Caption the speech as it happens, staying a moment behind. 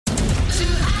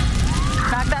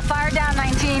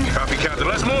Captain.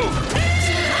 Let's move.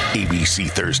 ABC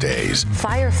Thursdays.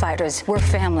 Firefighters, we're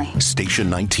family. Station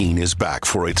 19 is back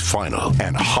for its final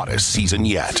and hottest season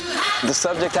yet. The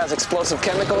subject has explosive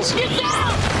chemicals. Get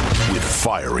down! With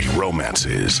fiery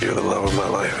romances. You're the love of my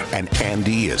life. And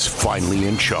Andy is finally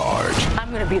in charge. I'm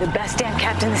going to be the best damn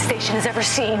captain the station has ever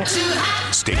seen.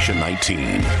 Station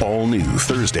 19. All new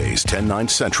Thursdays, 10/9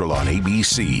 Central on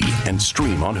ABC and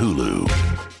stream on Hulu.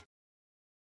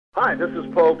 Hi, this is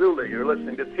Paul Dooley. You're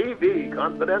listening to TV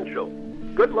Confidential.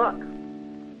 Good luck.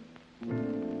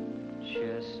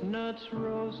 Chestnuts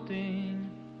roasting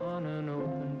on an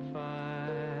open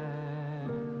fire.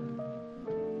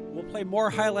 We'll play more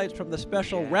highlights from the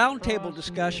special roundtable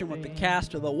discussion with the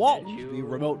cast of The Waltons, the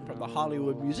remote from the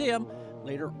Hollywood Museum,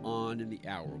 later on in the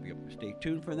hour. We'll be able to stay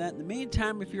tuned for that. In the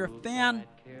meantime, if you're a fan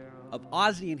of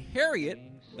Ozzie and Harriet,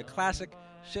 the classic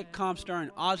sitcom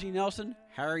starring Ozzie Nelson,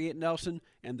 Harriet Nelson,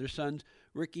 and their sons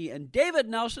Ricky and David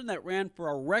Nelson, that ran for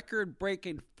a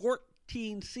record-breaking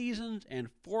 14 seasons and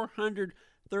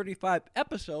 435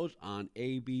 episodes on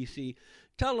ABC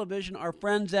television. Our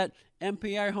friends at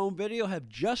MPI Home Video have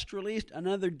just released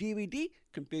another DVD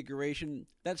configuration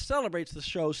that celebrates the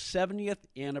show's 70th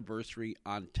anniversary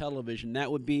on television.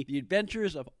 That would be The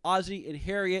Adventures of Ozzie and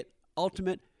Harriet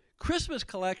Ultimate Christmas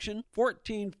Collection,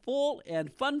 14 full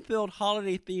and fun-filled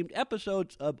holiday-themed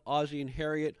episodes of Ozzie and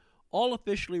Harriet, all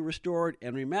officially restored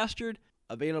and remastered,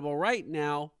 available right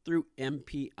now through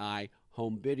MPI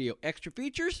Home Video. Extra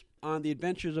features on The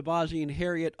Adventures of Ozzie and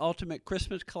Harriet Ultimate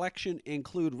Christmas Collection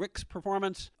include Rick's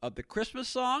performance of the Christmas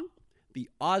song, the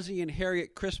Ozzie and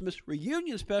Harriet Christmas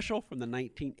Reunion Special from the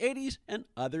 1980s, and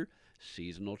other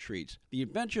seasonal treats. The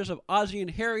Adventures of Ozzie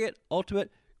and Harriet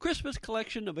Ultimate Christmas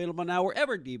Collection, available now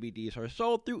wherever DVDs are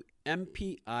sold through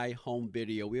MPI Home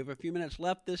Video. We have a few minutes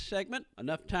left this segment,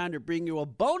 enough time to bring you a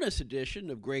bonus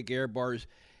edition of Greg Ehrbar's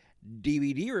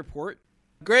DVD report.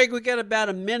 Greg, we got about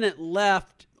a minute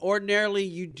left. Ordinarily,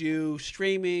 you do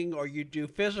streaming or you do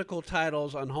physical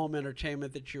titles on home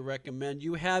entertainment that you recommend.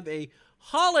 You have a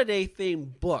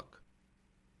holiday-themed book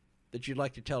that you'd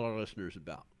like to tell our listeners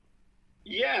about.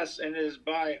 Yes, and it is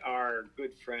by our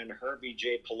good friend Herbie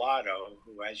J. Pilato,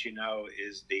 who, as you know,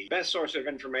 is the best source of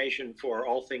information for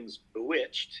all things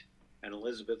Bewitched, and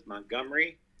Elizabeth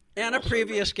Montgomery. And a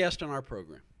previous guest on our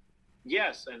program.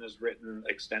 Yes, and has written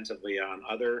extensively on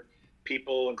other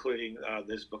people, including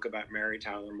this book about Mary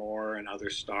Tyler Moore and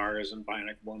other stars and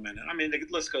Bionic Woman. And I mean, the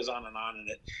list goes on, and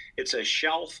it's a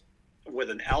shelf with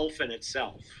an elf in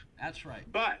itself. That's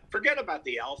right. But forget about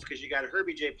the elf, because you got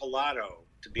Herbie J. Pilato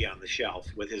to be on the shelf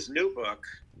with his new book,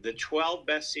 The 12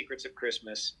 Best Secrets of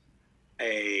Christmas,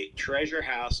 A Treasure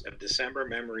House of December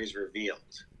Memories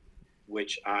Revealed,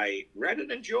 which I read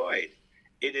and enjoyed.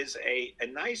 It is a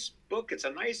nice book. It's a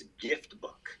nice gift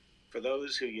book for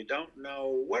those who you don't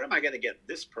know, what am I going to get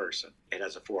this person? It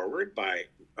has a foreword by,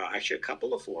 actually a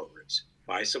couple of forewords,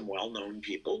 by some well-known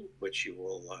people, which you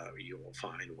will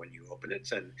find when you open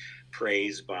it, and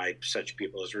praise by such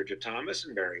people as Richard Thomas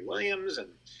and Barry Williams and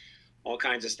all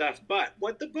kinds of stuff. But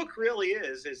what the book really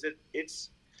is that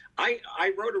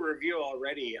I wrote a review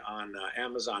already on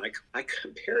Amazon. I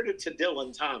compared it to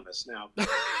Dylan Thomas. Now,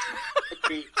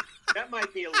 that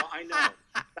might be a lot.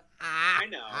 I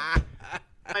know.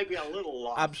 It might be a little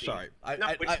lofty. I'm sorry.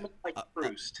 It's more like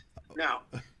Proust. No,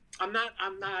 I'm not.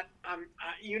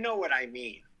 You know what I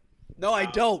mean. No, I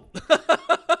don't.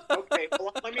 Okay,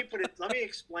 well, let me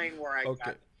explain where I got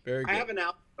it. Very good. I have an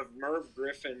album of Merv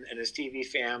Griffin and his TV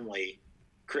Family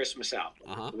Christmas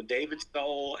album with David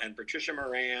Stoll and Patricia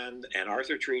Moran and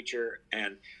Arthur Treacher.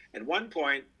 And at one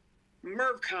point,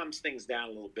 Merv calms things down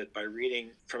a little bit by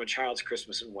reading From a Child's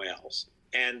Christmas in Wales.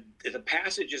 And the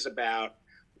passage is about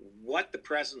what the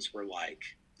presents were like,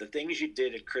 the things you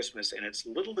did at Christmas, and it's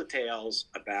little details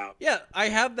about... Yeah, I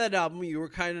have that album. You were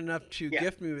kind enough to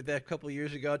gift me with that a couple of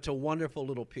years ago. It's a wonderful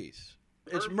little piece.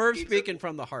 It's Merv speaking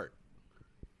from the heart.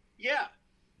 Yeah.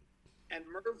 And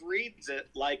Merv reads it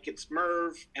like it's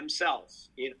Merv himself,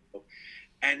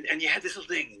 and you had this little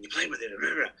thing and you played with it,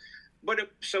 but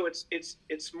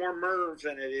it's more Merv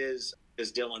than it is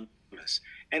Dylan Thomas.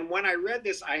 And when I read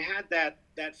this, I had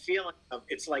that feeling of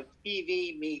it's like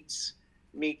TV meets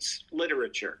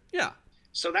literature. Yeah.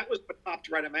 So that was what popped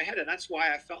right in my head, and that's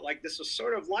why I felt like this was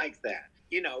sort of like that.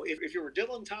 If you were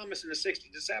Dylan Thomas in the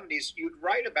 60s and 70s, you'd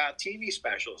write about TV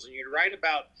specials and you'd write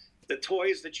about the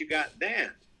toys that you got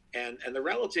then. And the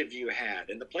relatives you had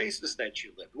and the places that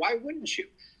you lived. Why wouldn't you?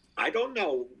 I don't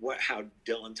know how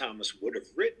Dylan Thomas would have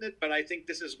written it, but I think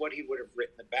this is what he would have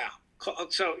written about.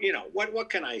 So, what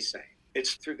can I say?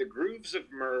 It's through the grooves of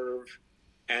Merv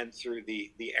and through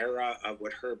the era of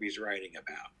what Herbie's writing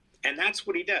about. And that's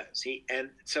what he does.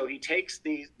 So he takes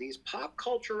these pop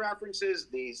culture references,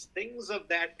 these things of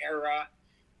that era,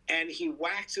 and he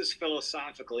waxes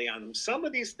philosophically on them. Some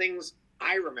of these things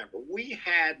I remember. We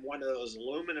had one of those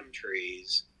aluminum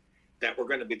trees that were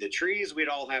going to be the trees we'd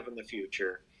all have in the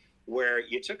future, where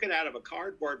you took it out of a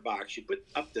cardboard box, you put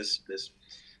up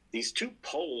these two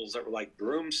poles that were like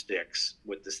broomsticks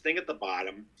with this thing at the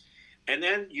bottom, and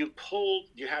then you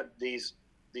had these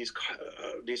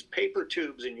paper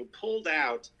tubes, and you pulled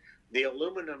out the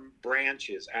aluminum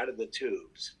branches out of the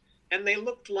tubes, and they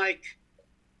looked like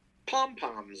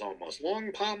pom-poms, almost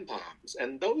long pom-poms,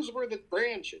 and those were the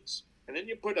branches. And then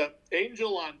you put an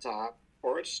angel on top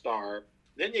or a star.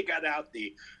 Then you got out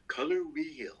the color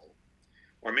wheel,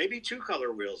 or maybe 2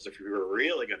 color wheels if you were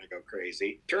really going to go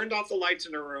crazy. Turned off the lights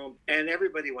in the room, and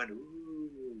everybody went,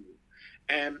 ooh.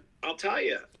 And I'll tell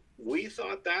you, we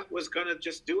thought that was going to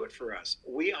just do it for us.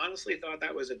 We honestly thought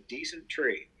that was a decent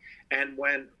tree. And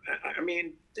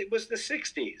it was the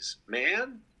 60s,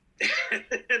 man.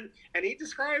 and he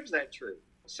describes that tree.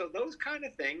 So those kind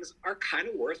of things are kind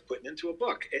of worth putting into a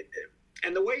book.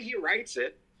 And the way he writes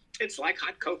it, it's like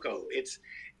hot cocoa. It's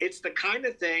the kind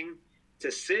of thing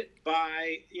to sit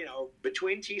by,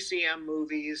 between TCM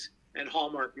movies and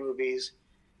Hallmark movies,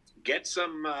 get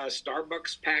some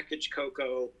Starbucks packaged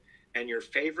cocoa and your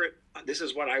favorite. This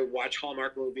is what I watch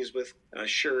Hallmark movies with a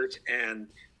shirt, and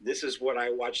this is what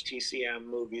I watch TCM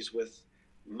movies with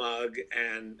mug,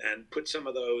 and put some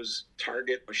of those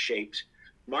Target shaped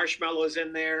marshmallows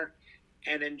in there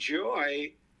and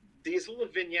enjoy these little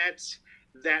vignettes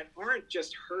that aren't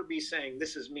just Herbie saying,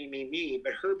 this is me,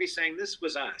 but Herbie saying, this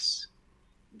was us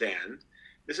then.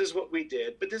 This is what we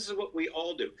did, but this is what we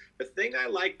all do. The thing I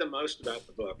like the most about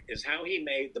the book is how he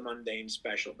made the mundane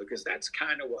special, because that's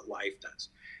kind of what life does.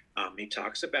 He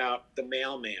talks about the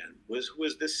mailman was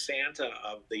the Santa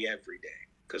of the everyday.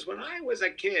 Because when I was a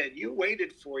kid, you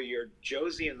waited for your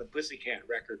Josie and the Pussycat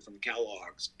record from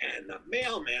Kellogg's, and the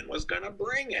mailman was going to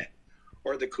bring it.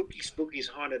 Or the Kooky Spooky's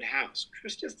Haunted House, which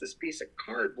was just this piece of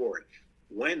cardboard.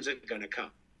 When's it going to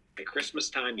come? At Christmas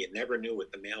time, you never knew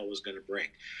what the mail was going to bring.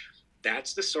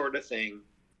 That's the sort of thing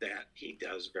that he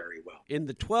does very well. In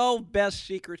the 12 Best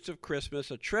Secrets of Christmas,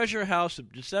 a treasure house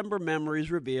of December memories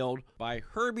revealed by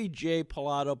Herbie J.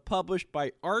 Pilato, published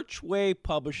by Archway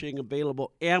Publishing,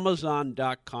 available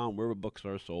Amazon.com, wherever books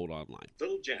are sold online.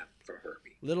 Little gem for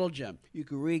Herbie. Little gem. You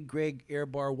can read Greg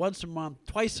Ehrbar once a month,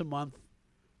 twice a month.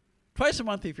 Twice a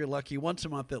month if you're lucky, once a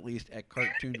month at least at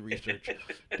cartoonresearch.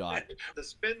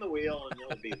 Spin the wheel and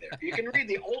you'll be there. You can read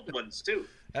the old ones too.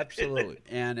 Absolutely.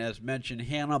 And as mentioned,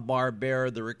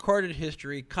 Hanna-Barbera, the recorded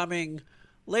history, coming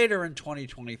later in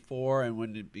 2024. And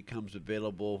when it becomes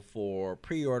available for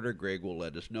pre-order, Greg will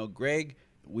let us know. Greg,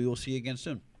 we will see you again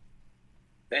soon.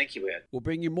 Thank you, Ed. We'll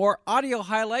bring you more audio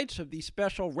highlights of the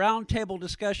special roundtable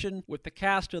discussion with the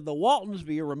cast of The Waltons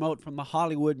via remote from the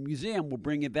Hollywood Museum. We'll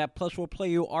bring you that, plus we'll play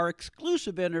you our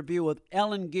exclusive interview with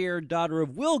Ellen Gear, daughter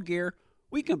of Will Gear.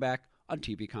 We come back on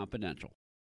TV Confidential.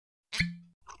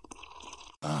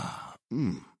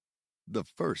 The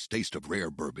first taste of rare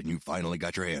bourbon you finally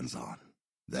got your hands on.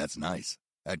 That's nice.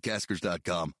 At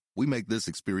Caskers.com, we make this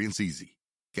experience easy.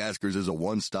 Caskers is a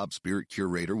one-stop spirit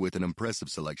curator with an impressive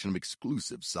selection of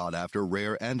exclusive, sought-after,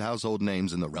 rare, and household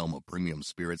names in the realm of premium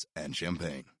spirits and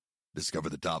champagne. Discover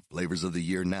the top flavors of the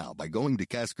year now by going to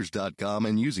Caskers.com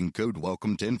and using code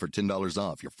WELCOME10 for $10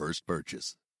 off your first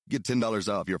purchase. Get $10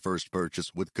 off your first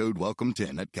purchase with code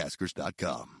WELCOME10 at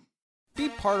Caskers.com. Be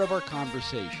part of our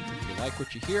conversation. If you like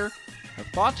what you hear, have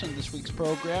thoughts on this week's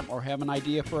program, or have an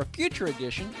idea for a future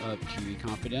edition of TV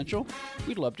Confidential,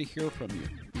 we'd love to hear from you.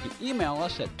 You can email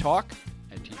us at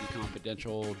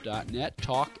talk@tvconfidential.net,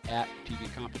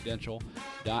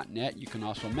 talk@tvconfidential.net. You can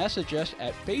also message us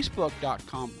at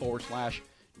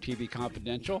facebook.com/TV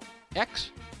Confidential,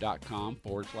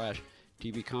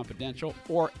 x.com/TV Confidential,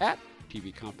 or at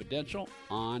TV Confidential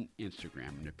on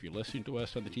Instagram. And if you're listening to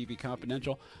us on the TV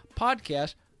Confidential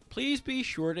podcast, please be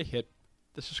sure to hit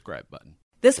the subscribe button.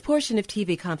 This portion of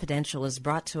TV Confidential is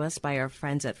brought to us by our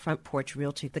friends at Front Porch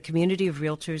Realty, the community of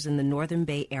realtors in the Northern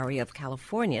Bay area of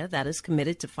California that is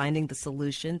committed to finding the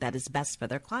solution that is best for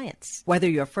their clients. Whether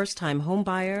you're a first-time home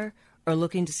buyer or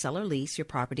looking to sell or lease your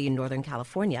property in Northern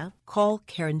California, call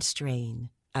Karen Strain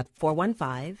at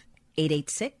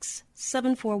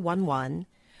 415-886-7411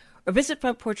 or visit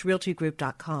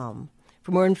FrontPorchRealtyGroup.com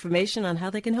for more information on how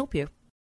they can help you.